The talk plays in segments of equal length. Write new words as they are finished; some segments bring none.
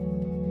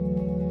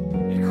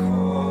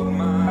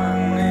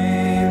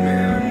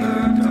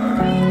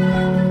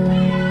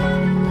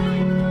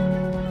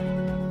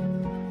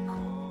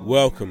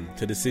Welcome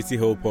to the City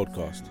Hill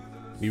podcast.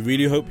 We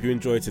really hope you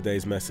enjoyed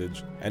today's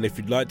message, and if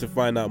you'd like to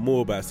find out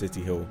more about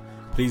City Hill,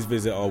 please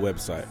visit our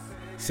website,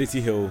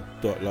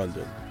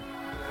 cityhill.london.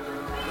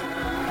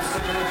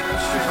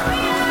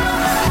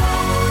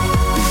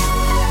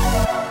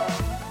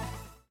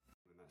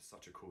 That's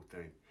such a cool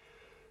thing.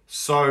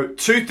 So,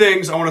 two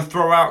things I want to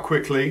throw out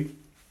quickly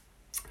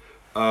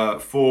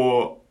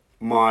for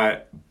my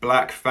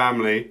black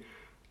family.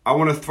 I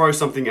want to throw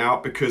something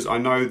out because I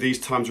know these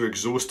times are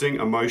exhausting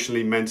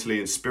emotionally, mentally,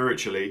 and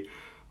spiritually.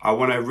 I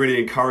want to really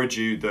encourage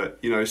you that,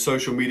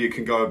 social media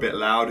can go a bit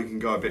loud, it can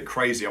go a bit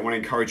crazy. I want to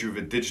encourage you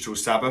with a digital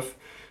Sabbath.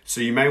 So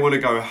you may want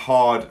to go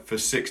hard for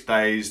 6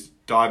 days,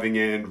 diving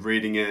in,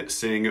 reading it,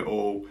 seeing it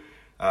all,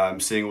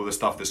 seeing all the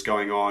stuff that's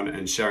going on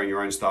and sharing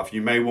your own stuff.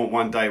 You may want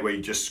one day where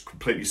you just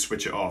completely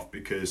switch it off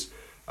because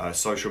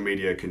social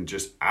media can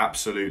just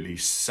absolutely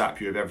sap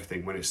you of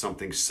everything when it's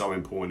something so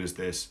important as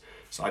this.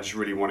 So I just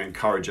really want to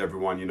encourage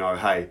everyone,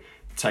 hey,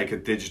 take a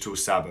digital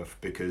Sabbath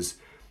because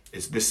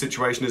this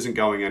situation isn't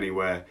going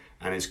anywhere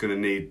and it's going to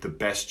need the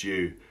best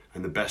you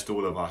and the best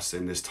all of us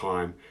in this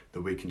time that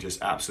we can just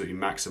absolutely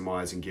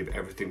maximize and give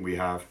everything we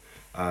have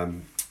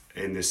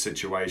in this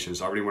situation.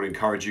 So I really want to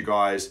encourage you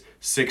guys,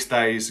 6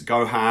 days,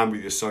 go ham with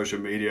your social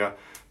media,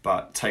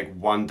 but take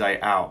one day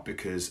out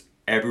because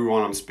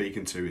everyone I'm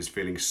speaking to is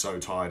feeling so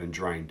tired and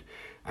drained.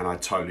 And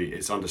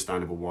it's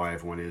understandable why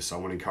everyone is. So I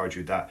want to encourage you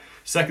with that.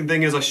 Second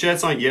thing is I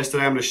shared something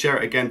yesterday. I'm going to share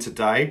it again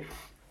today.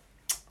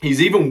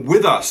 He's even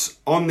with us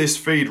on this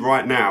feed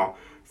right now.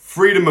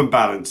 Freedom and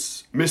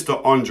Balance, Mr.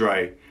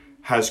 Andre,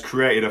 has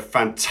created a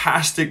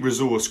fantastic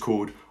resource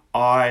called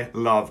I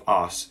Love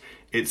Us.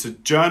 It's a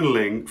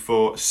journaling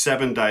for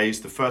 7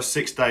 days. The first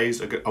 6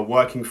 days are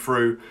working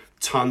through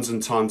tons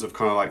and tons of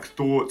kind of like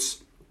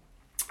thoughts.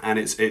 And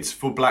it's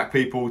for black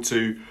people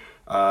to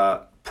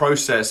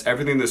process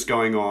everything that's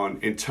going on,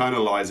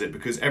 internalize it,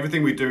 because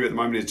everything we do at the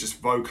moment is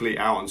just vocally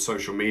out on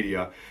social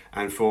media.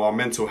 And for our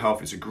mental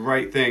health, it's a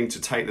great thing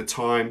to take the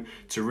time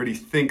to really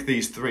think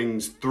these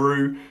things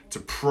through, to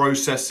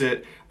process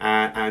it,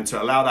 and to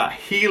allow that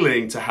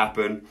healing to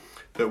happen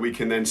that we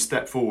can then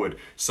step forward.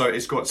 So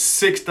it's got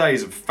 6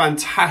 days of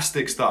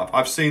fantastic stuff.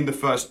 I've seen the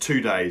first 2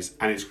 days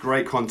and it's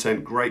great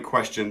content, great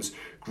questions,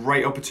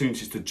 great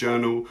opportunities to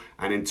journal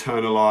and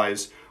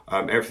internalize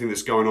everything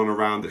that's going on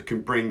around that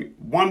can bring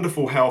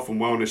wonderful health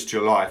and wellness to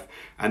your life.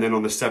 And then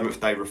on the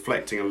 7th day,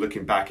 reflecting and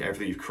looking back at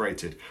everything you've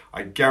created.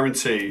 I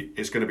guarantee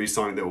it's going to be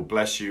something that will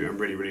bless you and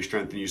really, really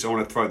strengthen you. So I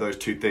want to throw those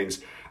two things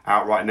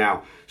out right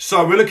now.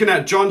 So we're looking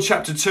at John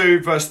chapter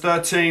 2, verse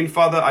 13.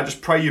 Father, I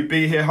just pray you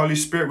be here. Holy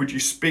Spirit, would you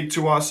speak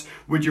to us?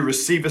 Would you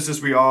receive us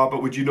as we are,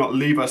 but would you not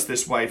leave us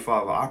this way,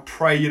 Father? I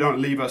pray you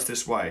don't leave us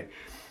this way.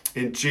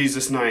 In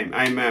Jesus' name,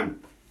 amen.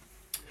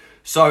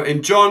 So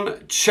in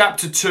John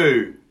chapter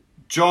 2,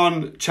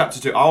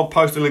 I'll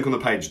post a link on the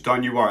page.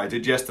 Don't you worry. I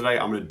did yesterday.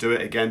 I'm going to do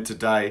it again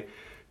today.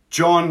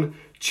 John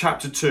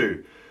chapter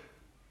 2,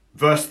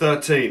 verse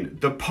 13.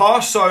 The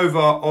Passover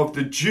of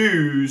the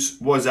Jews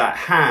was at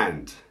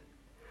hand,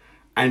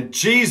 and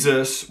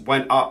Jesus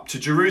went up to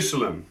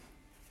Jerusalem.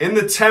 In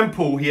the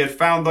temple, he had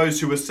found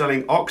those who were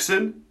selling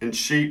oxen and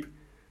sheep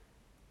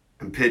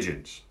and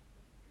pigeons,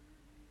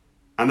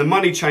 and the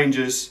money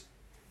changers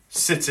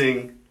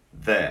sitting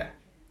there,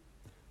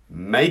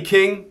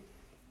 making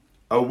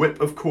a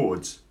whip of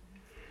cords.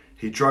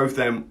 He drove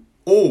them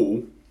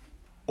all,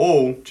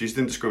 Jesus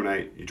didn't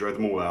discriminate, he drove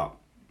them all out.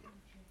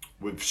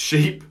 With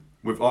sheep,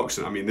 with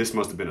oxen, this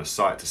must have been a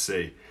sight to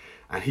see.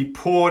 And he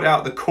poured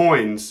out the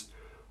coins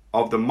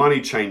of the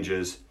money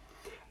changers,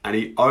 and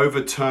he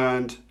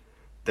overturned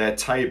their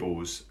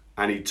tables,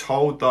 and he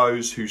told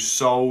those who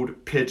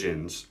sold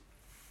pigeons,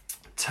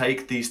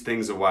 take these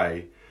things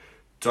away,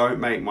 don't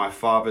make my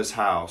Father's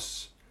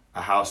house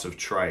a house of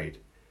trade.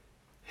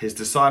 His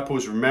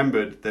disciples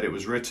remembered that it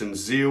was written,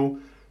 zeal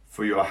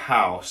for your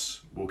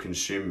house will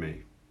consume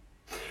me.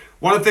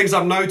 One of the things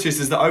I've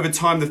noticed is that over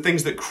time, the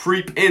things that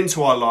creep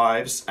into our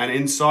lives and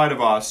inside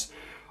of us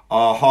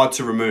are hard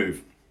to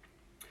remove.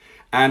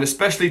 And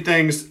especially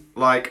things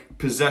like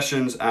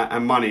possessions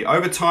and money.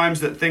 Over time,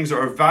 that things that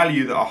are of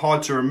value that are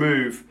hard to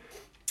remove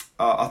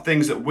are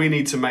things that we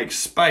need to make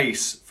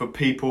space for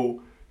people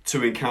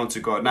to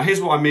encounter God. Now,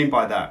 here's what I mean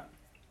by that.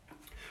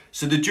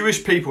 So the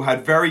Jewish people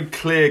had very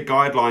clear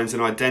guidelines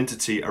and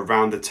identity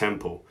around the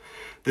temple.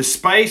 The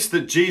space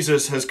that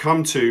Jesus has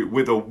come to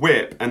with a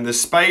whip, and the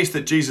space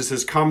that Jesus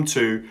has come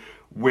to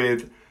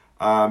with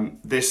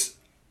this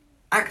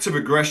act of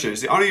aggression.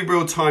 It's the only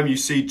real time you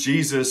see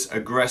Jesus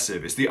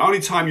aggressive. It's the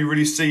only time you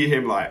really see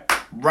him like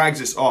rags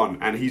this on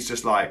and he's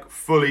just like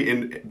fully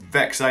in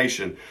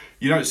vexation.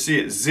 You don't see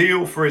it.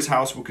 Zeal for his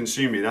house will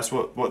consume me. That's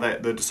what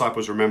the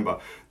disciples remember,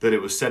 that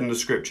it was said in the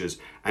scriptures.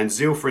 And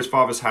zeal for his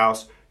Father's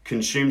house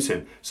consumes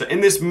him. So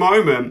in this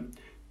moment,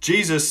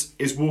 Jesus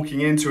is walking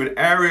into an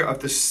area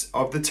of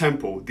the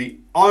temple, the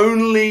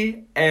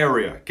only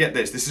area. Get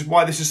this is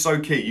why this is so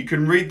key. You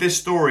can read this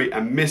story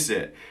and miss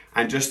it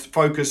and just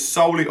focus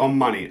solely on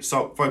money,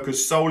 so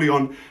focus solely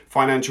on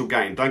financial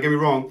gain. Don't get me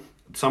wrong,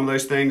 some of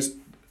those things,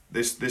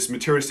 this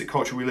materialistic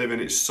culture we live in,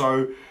 it's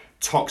so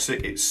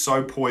toxic, it's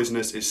so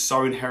poisonous, it's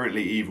so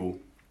inherently evil.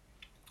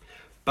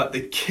 But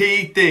the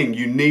key thing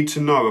you need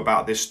to know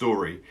about this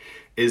story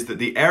is that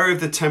the area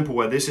of the temple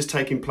where this is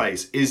taking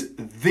place is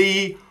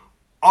the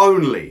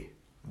only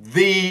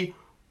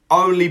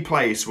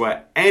place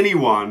where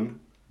anyone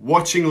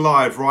watching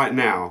live right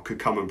now could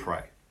come and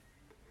pray.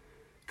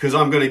 Because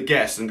I'm going to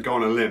guess and go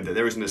on a limb that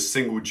there isn't a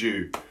single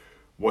Jew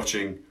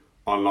watching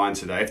online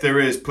today. If there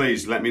is,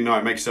 please let me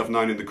know. Make yourself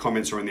known in the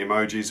comments or in the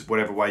emojis,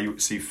 whatever way you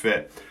see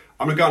fit.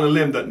 I'm going to go on a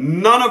limb that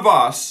none of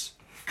us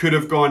could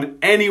have gone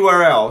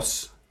anywhere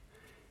else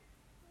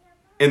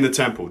in the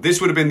temple. This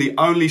would have been the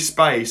only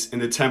space in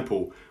the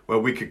temple where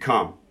we could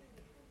come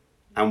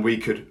and we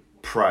could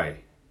pray.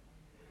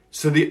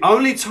 So the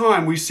only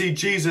time we see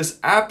Jesus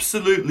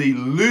absolutely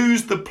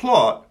lose the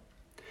plot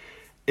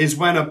is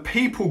when a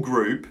people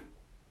group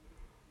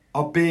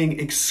are being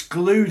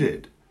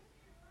excluded.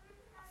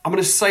 I'm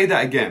going to say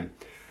that again.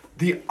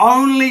 The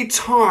only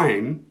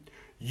time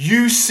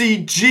you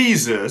see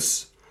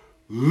Jesus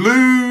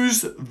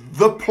lose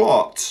the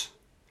plot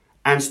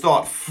and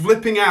start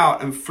flipping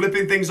out and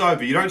flipping things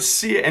over, you don't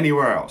see it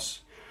anywhere else.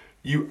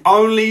 You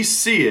only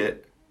see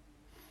it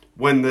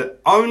when the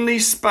only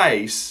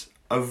space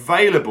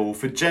available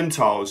for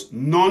Gentiles,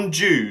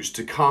 non-Jews,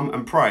 to come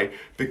and pray,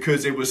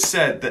 because it was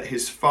said that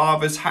his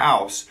Father's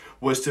house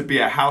was to be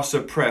a house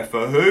of prayer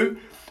for who?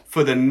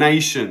 For the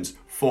nations,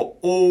 for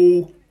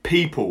all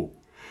people.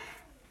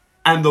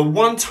 And the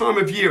one time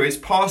of year, it's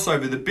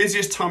Passover, the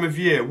busiest time of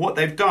year, what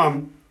they've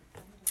done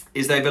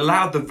is they've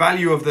allowed the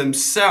value of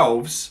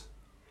themselves,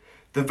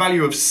 the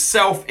value of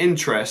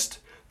self-interest,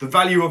 the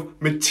value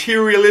of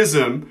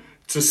materialism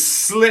to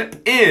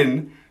slip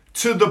in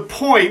to the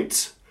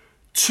point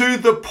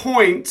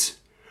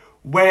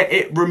where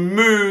it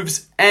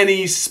removes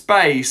any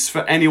space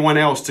for anyone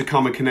else to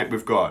come and connect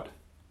with God.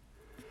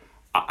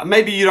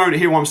 Maybe you don't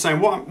hear what I'm saying.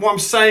 What I'm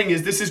saying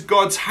is this is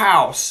God's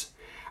house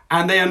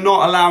and they are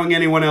not allowing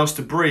anyone else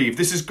to breathe.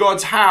 This is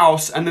God's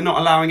house and they're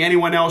not allowing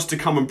anyone else to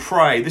come and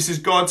pray. This is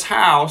God's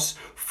house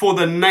for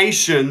the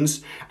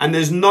nations and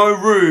there's no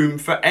room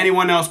for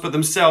anyone else but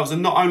themselves.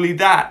 And not only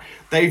that,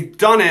 they've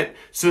done it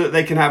so that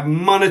they can have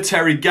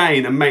monetary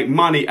gain and make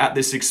money at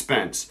this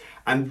expense.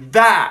 And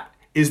that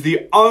is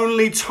the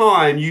only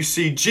time you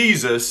see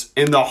Jesus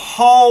in the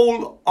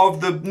whole of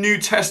the New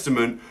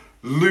Testament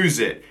lose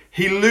it.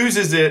 He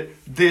loses it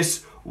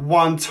this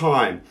one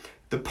time.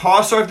 The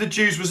Passover of the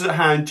Jews was at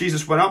hand.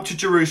 Jesus went up to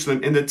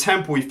Jerusalem. In the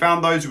temple, he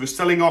found those who were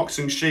selling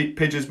oxen, sheep,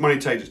 pigeons, money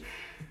changers.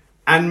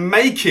 And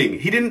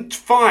he didn't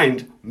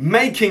find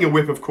making a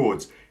whip of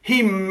cords.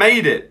 He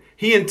made it.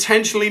 He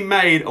intentionally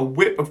made a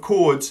whip of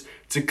cords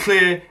to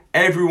clear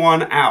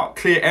everyone out.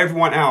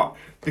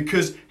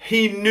 Because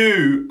he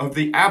knew of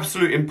the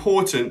absolute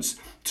importance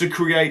to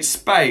create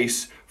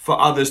space for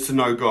others to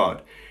know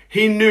God.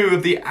 He knew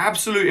of the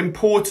absolute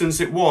importance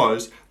it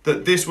was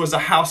that this was a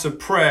house of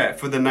prayer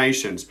for the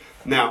nations.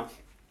 Now,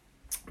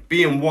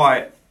 being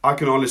white, I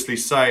can honestly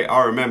say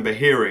I remember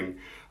hearing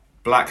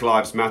Black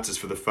Lives Matters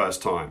for the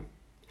first time.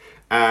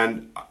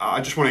 And I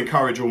just want to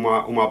encourage all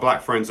my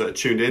black friends that are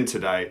tuned in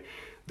today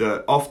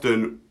that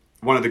often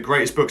one of the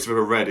greatest books I've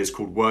ever read is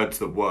called Words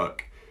That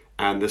Work.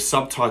 And the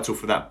subtitle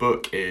for that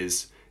book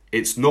is,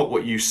 "It's not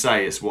what you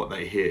say, it's what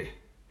they hear."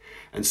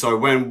 And so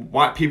when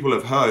white people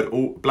have heard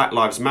all Black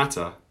Lives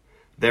Matter,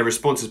 their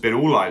response has been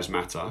all lives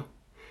matter.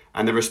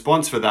 And the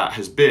response for that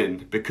has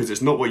been, because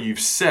it's not what you've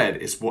said,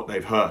 it's what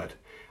they've heard.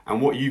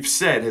 And what you've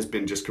said has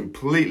been just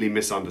completely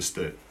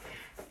misunderstood.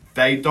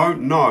 They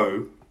don't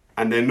know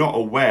and they're not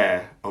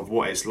aware of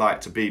what it's like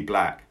to be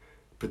black,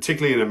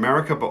 particularly in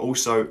America, but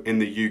also in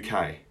the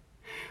UK.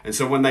 And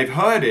so when they've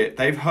heard it,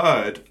 they've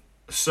heard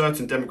a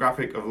certain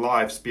demographic of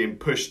lives being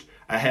pushed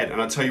ahead.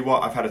 And I tell you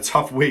what, I've had a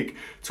tough week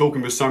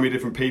talking with so many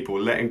different people,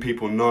 letting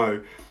people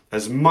know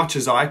as much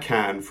as I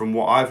can from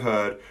what I've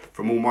heard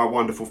from all my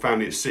wonderful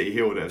family at City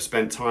Hill that have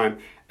spent time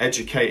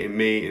educating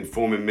me,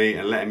 informing me,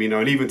 and letting me know.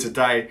 And even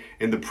today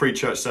in the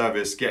pre-church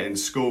service, getting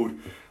schooled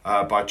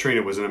by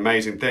Trina was an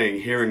amazing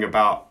thing, hearing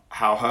about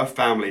how her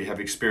family have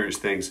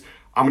experienced things.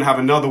 I'm going to have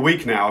another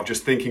week now of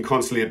just thinking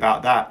constantly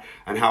about that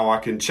and how I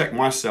can check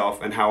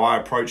myself and how I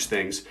approach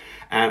things.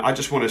 And I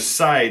just want to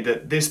say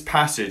that this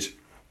passage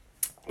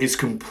is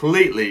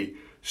completely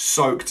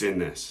soaked in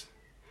this.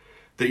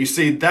 That you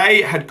see,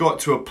 they had got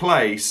to a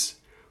place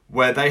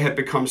where they had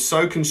become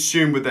so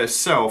consumed with their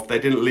self, they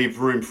didn't leave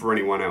room for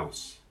anyone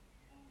else.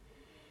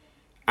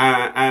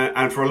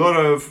 And for a lot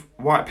of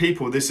white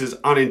people, this has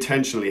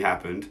unintentionally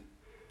happened.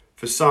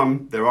 For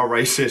some, there are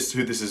racists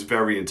who this has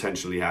very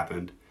intentionally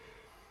happened.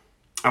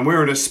 And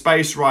we're in a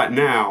space right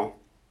now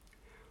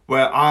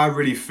where I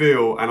really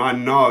feel and I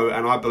know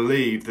and I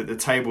believe that the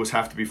tables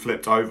have to be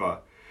flipped over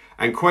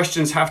and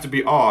questions have to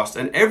be asked.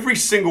 And every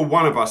single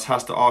one of us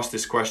has to ask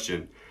this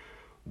question.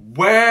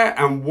 Where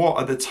and what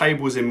are the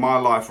tables in my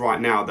life right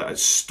now that are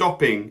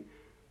stopping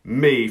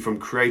me from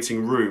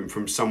creating room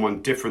from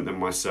someone different than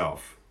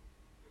myself?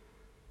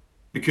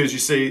 Because you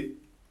see,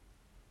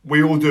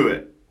 we all do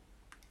it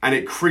and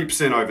it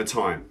creeps in over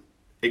time.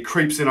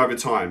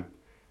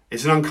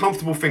 It's an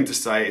uncomfortable thing to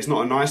say. It's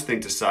not a nice thing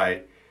to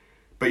say.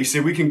 But you see,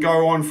 we can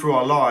go on through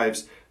our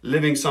lives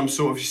living some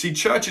sort of... You see,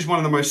 church is one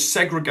of the most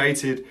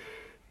segregated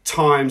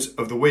times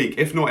of the week,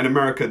 if not in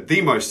America,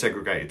 the most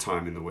segregated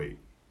time in the week.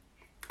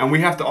 And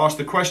we have to ask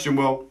the question,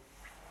 well,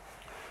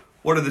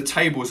 what are the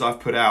tables I've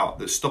put out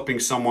that's stopping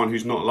someone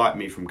who's not like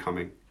me from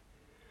coming?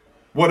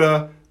 What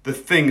are the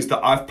things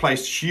that I've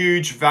placed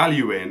huge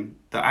value in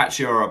that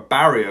actually are a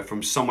barrier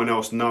from someone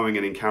else knowing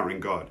and encountering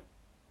God?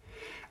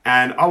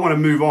 And I want to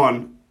move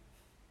on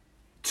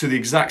to the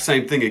exact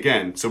same thing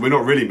again. So we're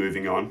not really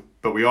moving on,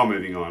 but we are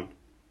moving on.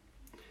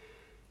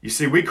 You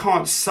see, we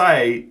can't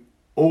say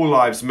all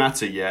lives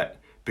matter yet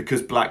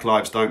because black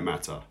lives don't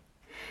matter.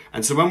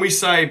 And so when we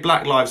say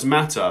black lives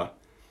matter,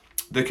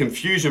 the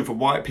confusion for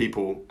white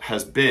people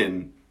has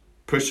been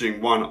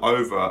pushing one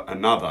over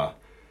another.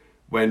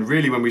 When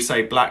really, when we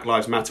say black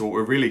lives matter, what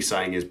we're really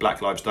saying is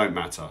black lives don't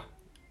matter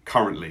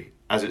currently,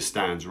 as it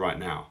stands right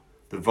now.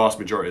 The vast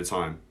majority of the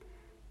time,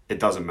 it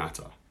doesn't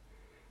matter.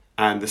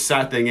 And the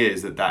sad thing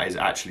is that is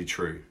actually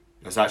true.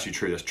 That's actually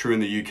true. That's true in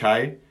the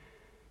UK,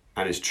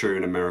 and it's true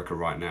in America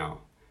right now.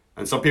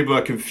 And some people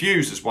are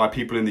confused as why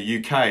people in the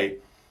UK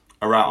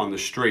are out on the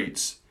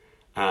streets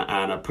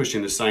and are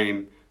pushing the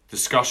same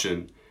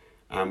discussion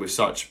with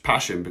such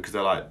passion, because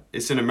they're like,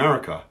 it's in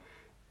America.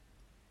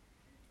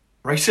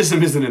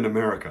 Racism isn't in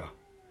America.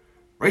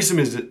 Racism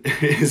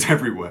is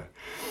everywhere.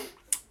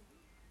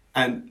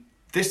 And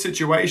this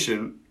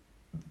situation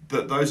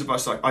that those of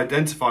us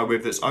identify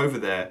with that's over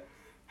there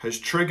has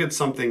triggered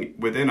something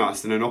within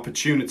us and an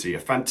opportunity, a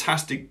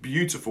fantastic,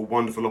 beautiful,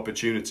 wonderful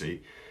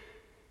opportunity,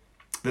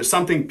 that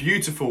something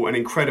beautiful and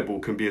incredible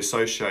can be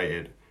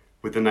associated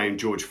with the name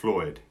George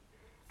Floyd.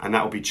 And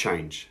that will be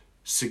change.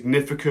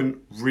 Significant,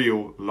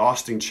 real,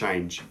 lasting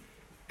change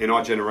in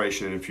our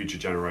generation and in future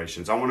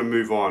generations. I want to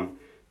move on.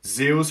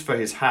 Zeals for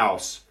his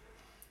house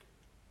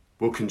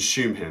will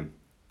consume him.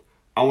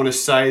 I want to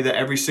say that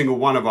every single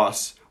one of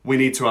us, we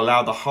need to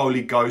allow the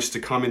Holy Ghost to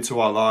come into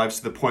our lives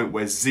to the point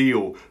where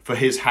zeal for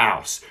his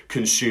house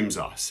consumes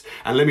us.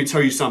 And let me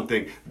tell you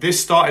something.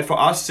 This started for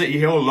us, City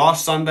Hill,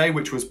 last Sunday,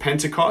 which was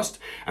Pentecost.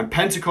 And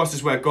Pentecost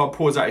is where God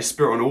pours out his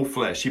spirit on all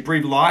flesh. He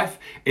breathed life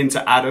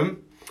into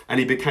Adam, and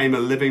he became a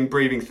living,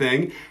 breathing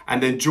thing.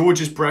 And then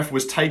George's breath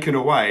was taken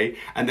away.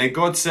 And then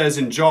God says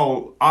in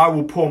Joel, I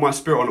will pour my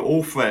spirit on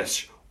all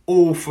flesh,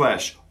 all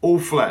flesh, all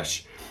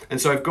flesh. And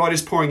so if God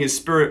is pouring his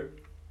spirit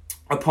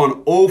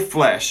upon all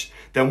flesh,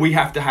 then we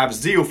have to have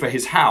zeal for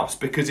his house,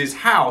 because his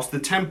house, the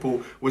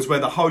temple, was where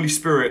the Holy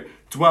Spirit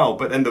dwelled.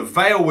 But then the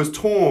veil was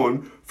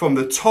torn from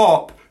the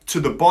top to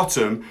the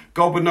bottom.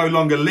 God would no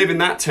longer live in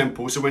that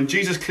temple. So when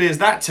Jesus clears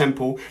that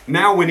temple,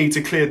 now we need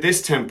to clear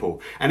this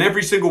temple. And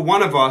every single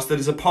one of us that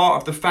is a part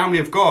of the family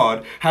of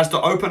God has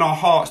to open our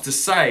hearts to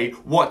say,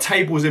 what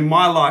tables in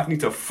my life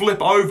need to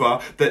flip over,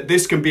 that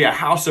this can be a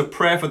house of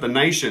prayer for the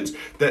nations.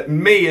 That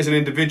me as an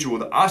individual,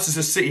 that us as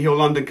a City Hill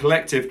London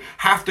collective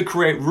have to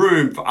create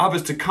room for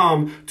others to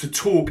come to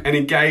talk and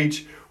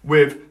engage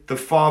with the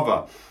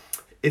Father.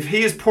 If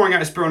he is pouring out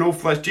his spirit on all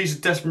flesh, Jesus'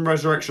 death and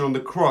resurrection on the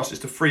cross is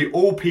to free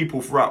all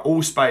people throughout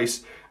all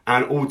space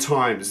and all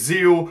time.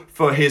 Zeal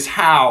for his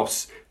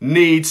house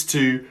needs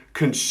to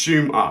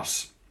consume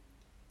us.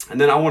 And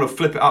then I want to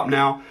flip it up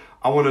now.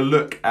 I want to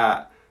look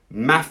at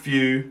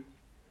Matthew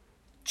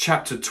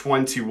chapter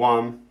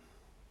 21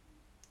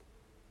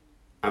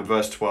 and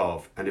verse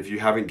 12. And if you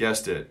haven't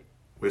guessed it,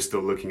 we're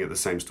still looking at the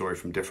same story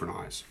from different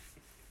eyes.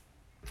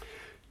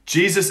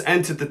 Jesus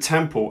entered the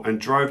temple and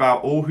drove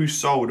out all who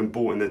sold and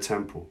bought in the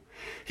temple.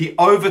 He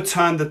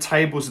overturned the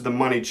tables of the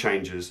money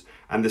changers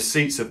and the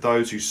seats of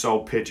those who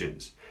sold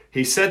pigeons.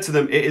 He said to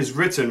them, it is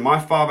written, my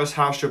Father's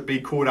house shall be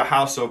called a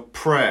house of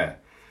prayer,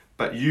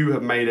 but you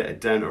have made it a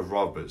den of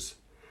robbers.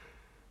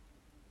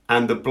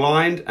 And the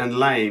blind and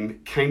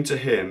lame came to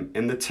him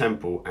in the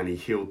temple, and he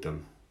healed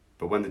them.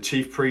 But when the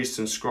chief priests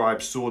and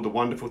scribes saw the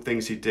wonderful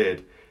things he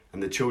did,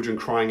 and the children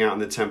crying out in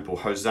the temple,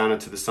 Hosanna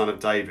to the Son of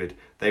David,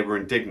 they were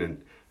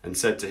indignant and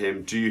said to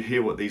him, do you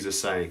hear what these are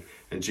saying?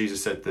 And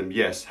Jesus said to them,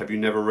 yes, have you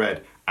never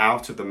read,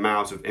 out of the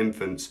mouths of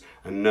infants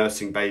and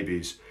nursing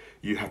babies,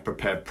 you have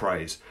prepared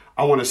praise.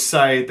 I want to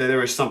say that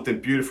there is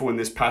something beautiful in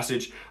this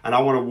passage, and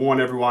I want to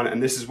warn everyone,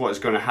 and this is what is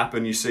going to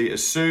happen. You see,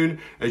 as soon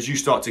as you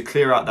start to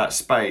clear out that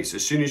space,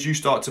 as soon as you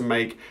start to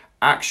make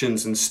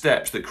actions and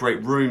steps that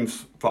create room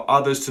for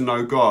others to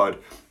know God,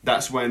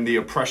 that's when the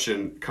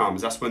oppression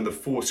comes. That's when the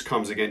force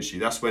comes against you.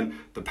 That's when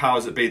the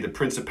powers that be, the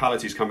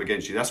principalities come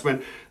against you. That's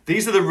when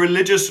these are the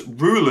religious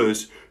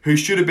rulers who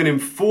should have been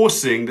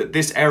enforcing that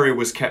this area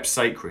was kept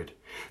sacred.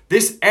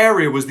 This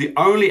area was the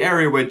only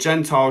area where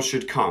Gentiles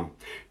should come.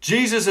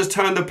 Jesus has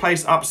turned the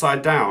place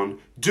upside down,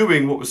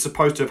 doing what was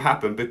supposed to have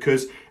happened,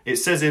 because it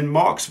says in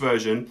Mark's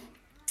version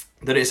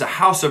that it's a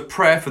house of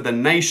prayer for the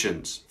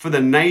nations,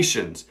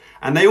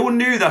 And they all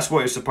knew that's what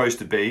it was supposed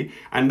to be,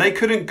 and they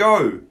couldn't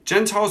go.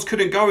 Gentiles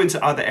couldn't go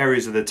into other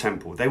areas of the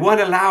temple. They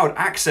weren't allowed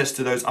access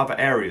to those other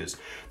areas.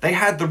 They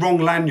had the wrong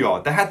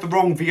lanyard. They had the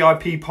wrong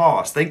VIP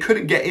pass. They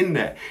couldn't get in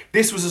there.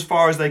 This was as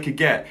far as they could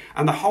get,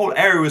 and the whole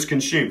area was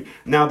consumed.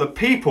 Now, the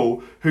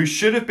people who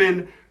should have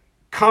been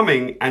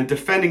coming and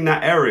defending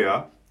that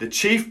area, the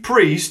chief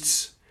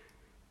priests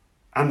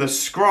and the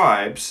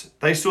scribes,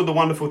 they saw the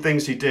wonderful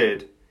things he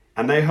did,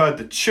 and they heard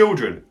the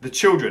children.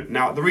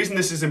 Now, the reason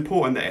this is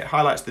important, that it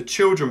highlights the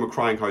children were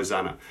crying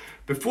Hosanna.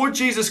 Before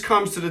Jesus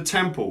comes to the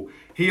temple,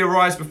 he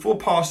arrives before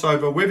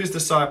Passover with his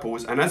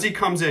disciples, and as he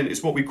comes in,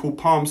 it's what we call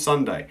Palm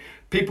Sunday.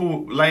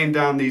 People laying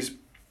down these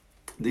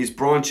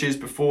branches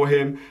before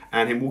him,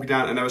 and him walking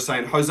down, and they were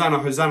saying, Hosanna,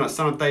 Hosanna,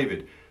 Son of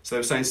David. So they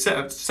were saying,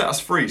 set us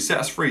free,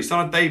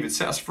 Son of David,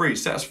 set us free,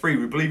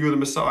 we believe you're the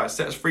Messiah,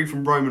 set us free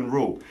from Roman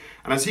rule.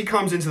 And as he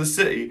comes into the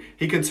city,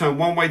 he can turn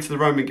one way to the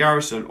Roman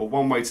garrison or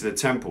one way to the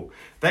temple.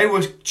 They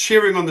were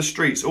cheering on the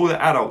streets, all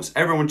the adults,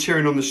 everyone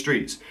cheering on the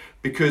streets,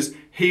 because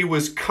he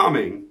was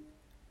coming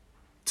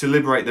to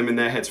liberate them in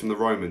their heads from the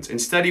Romans.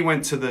 Instead, he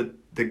went to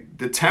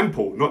the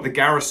temple, not the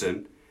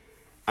garrison,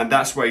 and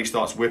that's where he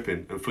starts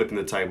whipping and flipping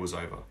the tables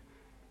over.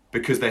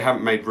 Because they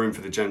haven't made room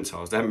for the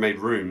Gentiles. They haven't made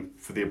room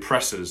for the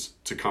oppressors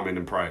to come in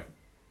and pray.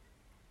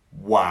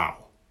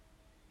 Wow.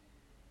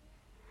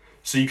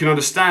 So you can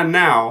understand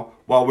now,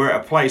 while we're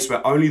at a place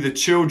where only the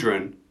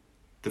children,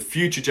 the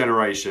future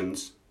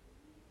generations,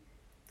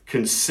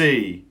 can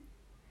see,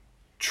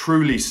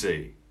 truly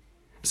see.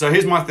 So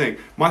here's my thing.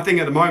 My thing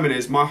at the moment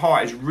is my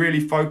heart is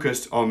really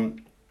focused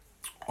on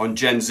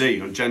Gen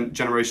Z, on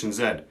Generation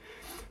Z.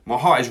 My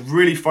heart is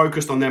really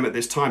focused on them at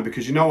this time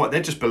because you know what?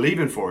 They're just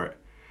believing for it.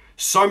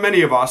 So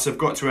many of us have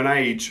got to an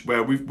age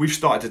where we've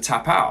started to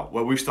tap out,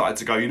 where we've started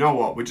to go, you know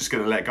what, we're just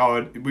going to let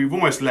go. We've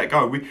almost let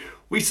go.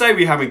 We say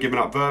we haven't given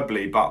up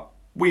verbally, but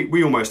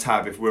we almost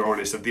have, if we're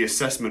honest, of the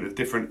assessment of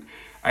different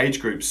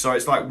age groups. So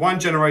it's like one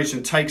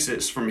generation takes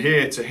it from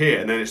here to here,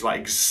 and then it's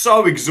like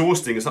so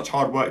exhausting and such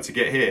hard work to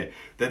get here,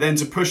 that then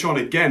to push on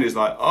again is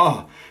like,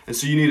 oh, and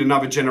so you need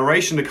another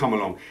generation to come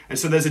along. And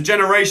so there's a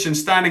generation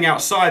standing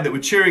outside that were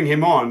cheering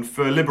him on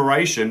for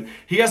liberation.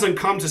 He hasn't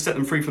come to set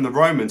them free from the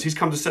Romans. He's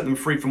come to set them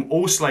free from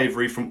all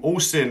slavery, from all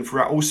sin,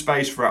 throughout all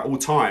space, throughout all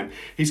time.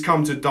 He's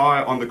come to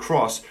die on the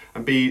cross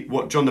and be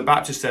what John the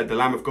Baptist said, the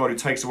Lamb of God who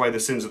takes away the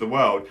sins of the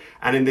world.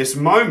 And in this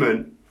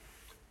moment,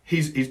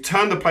 he's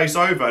turned the place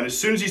over, and as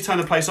soon as he's turned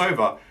the place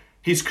over,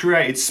 he's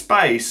created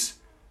space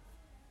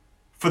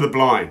for the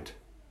blind.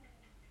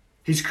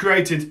 He's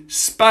created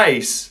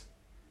space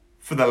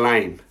for the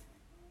lame,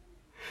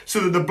 so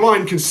that the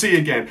blind can see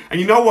again.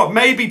 And you know what?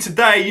 Maybe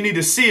today you need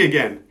to see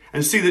again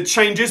and see that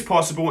change is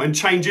possible and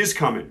change is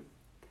coming.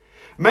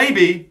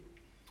 Maybe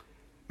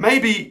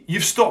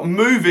you've stopped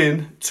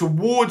moving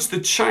towards the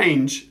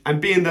change and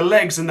being the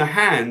legs and the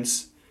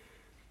hands,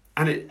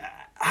 and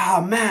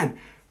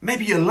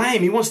maybe you're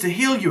lame. He wants to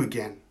heal you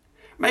again.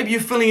 Maybe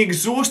you're feeling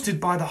exhausted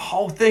by the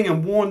whole thing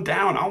and worn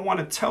down. I want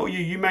to tell you,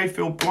 you may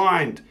feel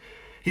blind.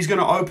 He's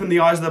going to open the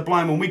eyes of the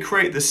blind when we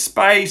create the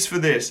space for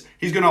this.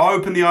 He's going to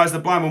open the eyes of the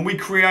blind when we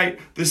create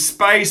the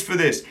space for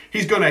this.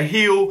 He's going to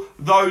heal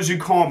those who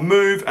can't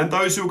move, and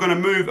those who are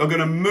going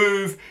to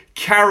move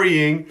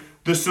carrying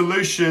the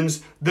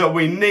solutions that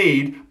we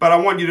need. But I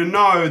want you to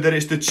know that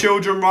it's the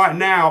children right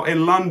now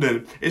in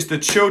London. It's the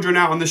children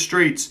out on the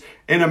streets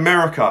in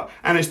America.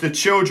 And it's the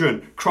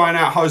children crying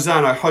out,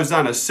 Hosanna,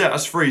 Hosanna, set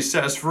us free,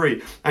 set us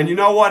free. And you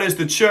know what? As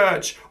the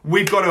church,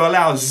 we've got to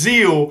allow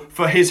zeal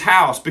for his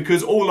house,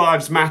 because all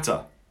lives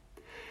matter.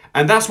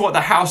 And that's what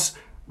the house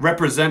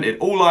represented.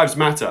 All lives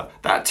matter.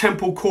 That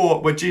temple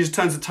court where Jesus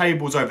turns the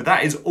tables over,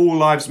 that is all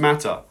lives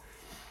matter.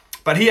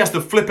 But he has to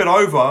flip it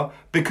over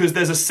because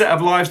there's a set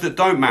of lives that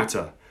don't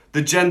matter.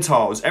 The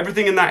Gentiles,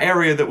 everything in that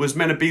area that was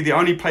meant to be the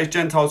only place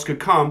Gentiles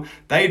could come,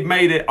 they'd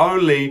made it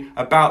only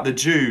about the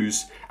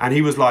Jews. And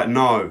he was like,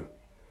 no,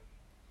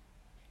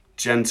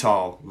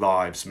 Gentile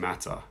lives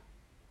matter.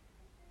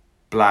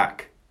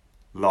 Black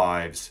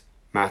lives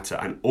matter.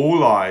 And all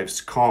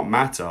lives can't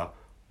matter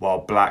while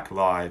black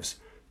lives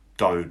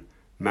don't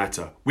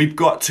matter. We've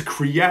got to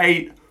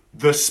create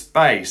the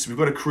space. We've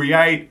got to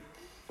create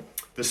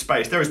the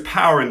space. There is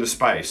power in the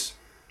space.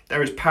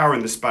 There is power in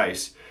the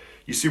space.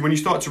 You see, when you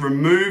start to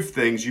remove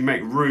things, you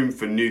make room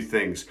for new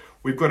things.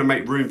 We've got to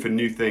make room for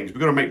new things. We've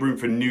got to make room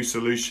for new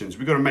solutions.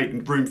 We've got to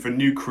make room for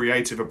new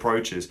creative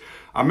approaches.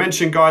 I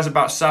mentioned, guys,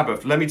 about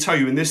Sabbath. Let me tell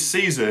you, in this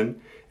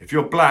season, if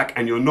you're black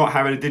and you're not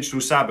having a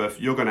digital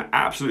Sabbath, you're going to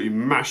absolutely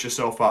mash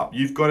yourself up.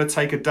 You've got to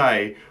take a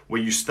day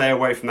where you stay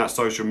away from that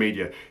social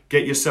media.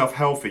 Get yourself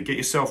healthy. Get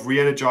yourself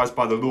re-energized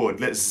by the Lord.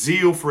 Let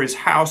zeal for his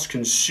house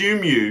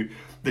consume you,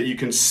 that you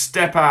can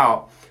step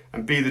out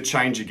and be the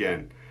change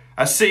again.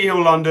 At City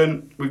Hill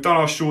London, we've done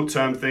our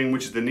short-term thing,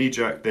 which is the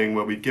knee-jerk thing,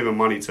 where we've given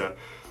money to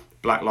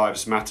Black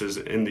Lives Matters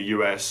in the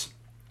US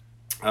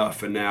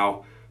for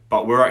now.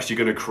 But we're actually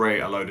going to create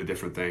a load of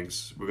different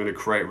things. We're going to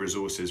create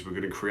resources. We're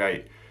going to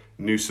create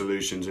new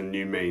solutions and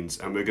new means.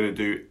 And we're going to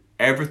do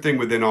everything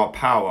within our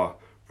power,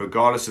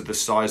 regardless of the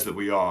size that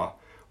we are.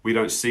 We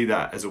don't see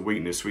that as a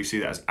weakness. We see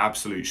that as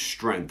absolute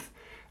strength.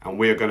 And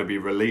we are going to be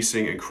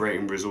releasing and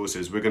creating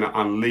resources. We're going to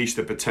unleash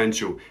the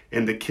potential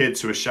in the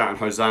kids who are shouting,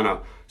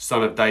 Hosanna,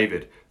 Son of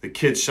David. The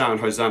kids shouting,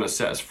 Hosanna,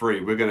 set us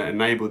free. We're going to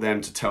enable them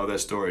to tell their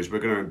stories. We're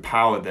going to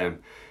empower them.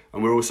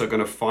 And we're also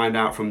going to find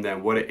out from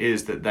them what it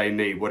is that they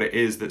need, what it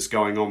is that's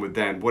going on with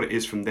them, what it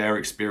is from their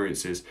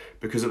experiences.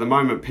 Because at the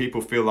moment,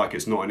 people feel like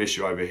it's not an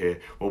issue over here.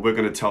 Well, we're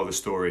going to tell the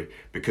story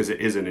because it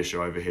is an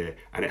issue over here,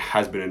 and it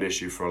has been an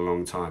issue for a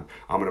long time.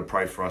 I'm going to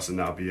pray for us, and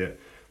that'll be it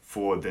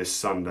for this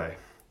Sunday.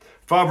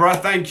 Father, I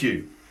thank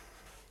you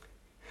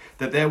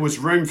that there was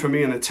room for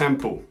me in the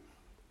temple,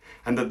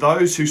 and that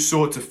those who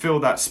sought to fill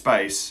that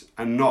space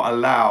and not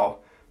allow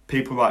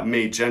people like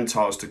me,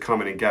 Gentiles, to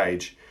come and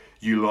engage,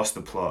 you lost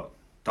the plot.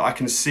 That I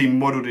can see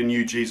modeled in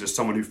you, Jesus,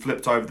 someone who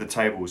flipped over the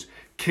tables,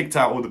 kicked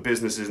out all the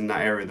businesses in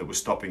that area that were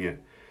stopping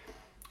it,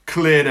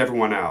 cleared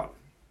everyone out,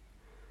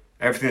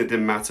 everything that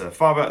didn't matter.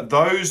 Father,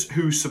 those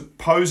who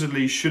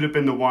supposedly should have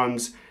been the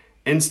ones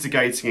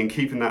instigating and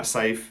keeping that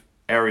safe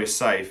area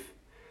safe,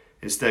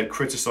 instead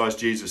criticized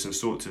Jesus and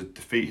sought to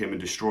defeat him and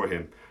destroy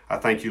him. I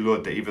thank you,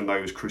 Lord, that even though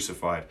he was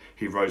crucified,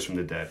 he rose from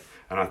the dead.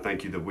 And I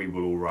thank you that we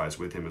will all rise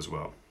with him as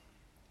well.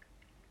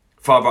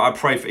 Father, I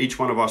pray for each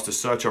one of us to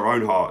search our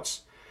own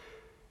hearts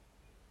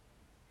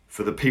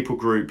for the people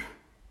group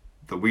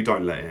that we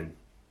don't let in,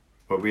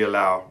 where we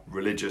allow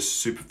religious,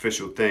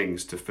 superficial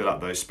things to fill up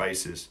those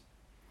spaces.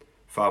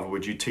 Father,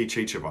 would you teach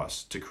each of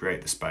us to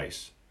create the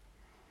space?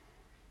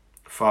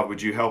 Father,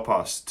 would you help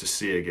us to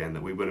see again,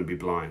 that we wouldn't be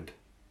blind?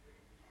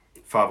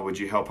 Father, would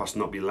you help us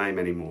not be lame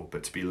anymore,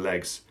 but to be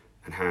legs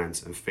and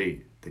hands and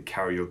feet that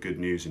carry your good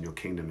news and your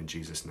kingdom in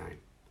Jesus' name?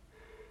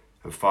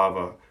 And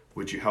Father,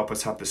 would you help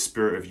us have the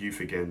spirit of youth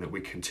again, that we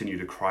continue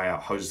to cry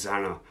out,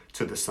 Hosanna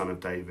to the Son of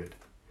David.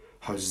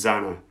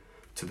 Hosanna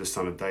to the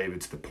Son of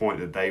David, to the point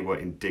that they were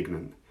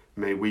indignant.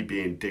 May we be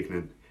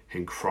indignant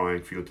in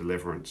crying for your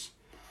deliverance,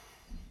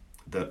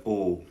 that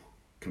all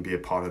can be a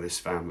part of this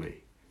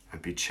family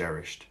and be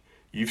cherished.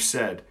 You've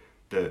said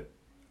that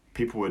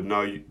people would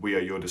know we are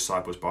your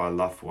disciples by our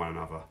love for one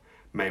another.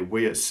 May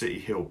we at City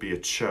Hill be a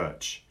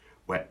church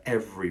where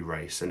every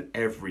race and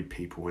every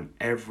people and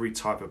every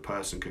type of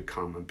person could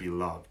come and be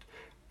loved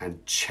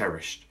and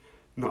cherished,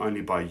 not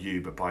only by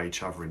you, but by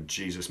each other, in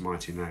Jesus'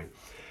 mighty name.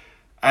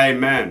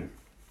 Amen.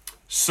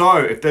 So,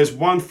 if there's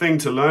one thing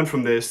to learn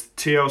from this,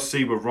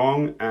 TLC were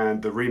wrong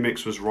and the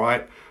remix was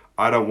right.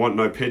 I don't want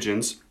no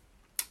pigeons.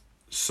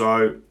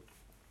 So,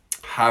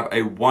 have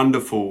a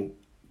wonderful,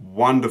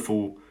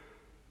 wonderful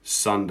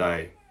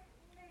Sunday.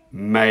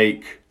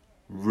 Make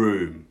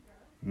room.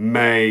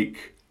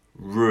 Make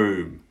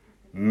room.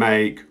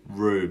 Make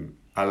room.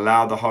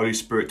 Allow the Holy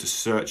Spirit to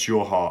search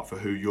your heart for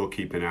who you're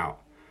keeping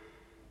out.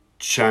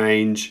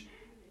 Change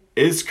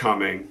is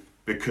coming,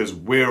 because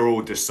we're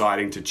all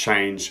deciding to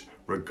change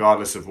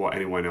regardless of what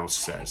anyone else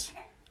says.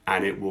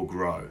 And it will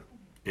grow.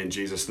 In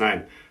Jesus'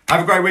 name.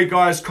 Have a great week,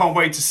 guys. Can't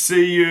wait to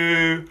see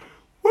you.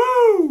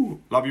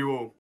 Woo! Love you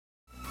all.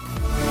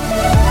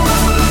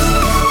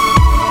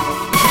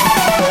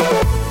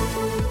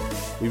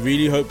 We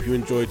really hope you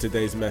enjoyed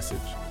today's message.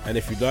 And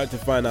if you'd like to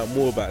find out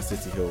more about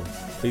City Hill,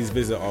 please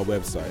visit our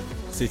website,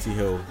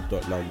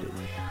 cityhill.london.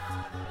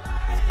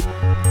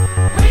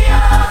 We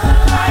are the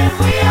light,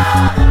 we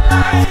are the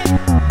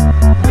light.